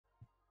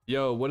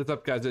Yo, what is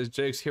up, guys? It's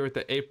JDukes here with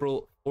the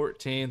April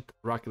 14th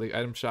Rocket League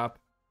item shop.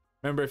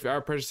 Remember, if you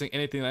are purchasing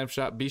anything in the item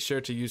shop, be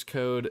sure to use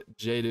code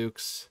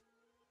JDukes.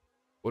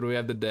 What do we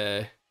have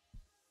today?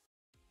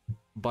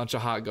 Bunch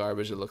of hot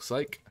garbage, it looks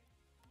like.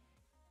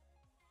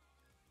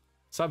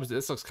 Subs,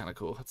 this looks kind of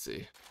cool. Let's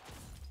see.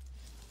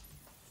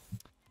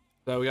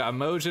 So we got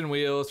Emojin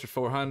wheels for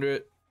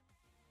 400.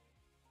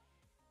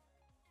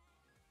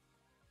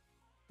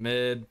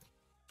 Mid.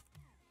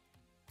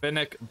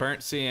 Finnick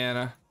burnt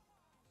sienna.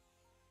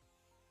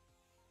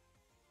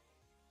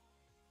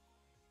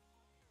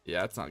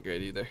 Yeah, it's not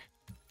great either.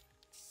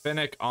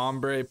 Finnick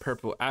ombre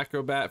purple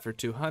acrobat for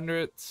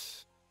 200.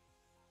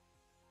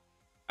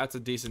 That's a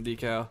decent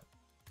decal.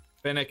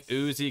 Finnick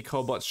Uzi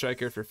cobalt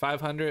striker for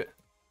 500.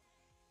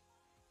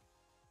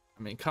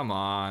 I mean, come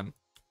on.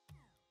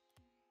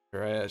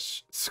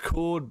 Trash.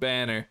 Schooled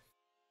banner.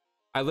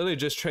 I literally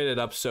just traded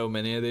up so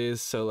many of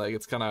these, so like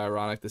it's kind of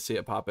ironic to see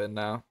it pop in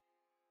now.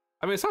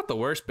 I mean, it's not the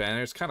worst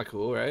banner. It's kind of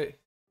cool, right?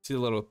 See the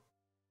little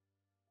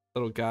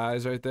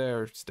guys right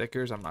there, or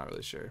stickers? I'm not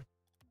really sure.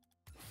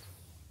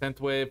 10th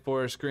wave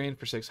forest green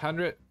for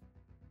 600.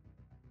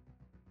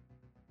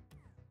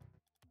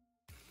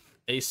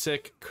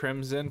 ASIC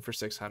crimson for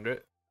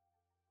 600.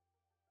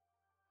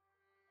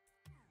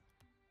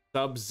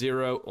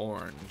 Sub-Zero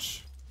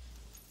orange.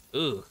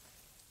 Ugh.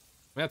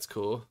 That's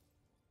cool.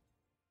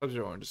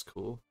 Sub-Zero orange is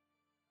cool.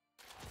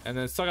 And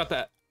then still got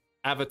that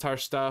avatar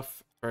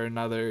stuff for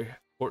another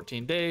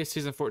 14 days.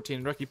 Season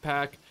 14 rookie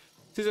pack.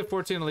 Season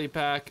 14 elite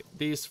pack.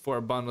 These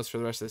 4 bundles for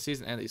the rest of the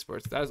season and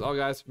esports. That is all,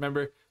 guys.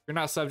 Remember, if you're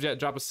not subbed yet,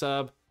 drop a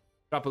sub.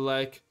 Drop a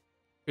like.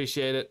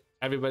 Appreciate it.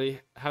 Everybody,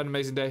 have an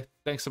amazing day.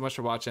 Thanks so much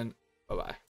for watching. Bye-bye.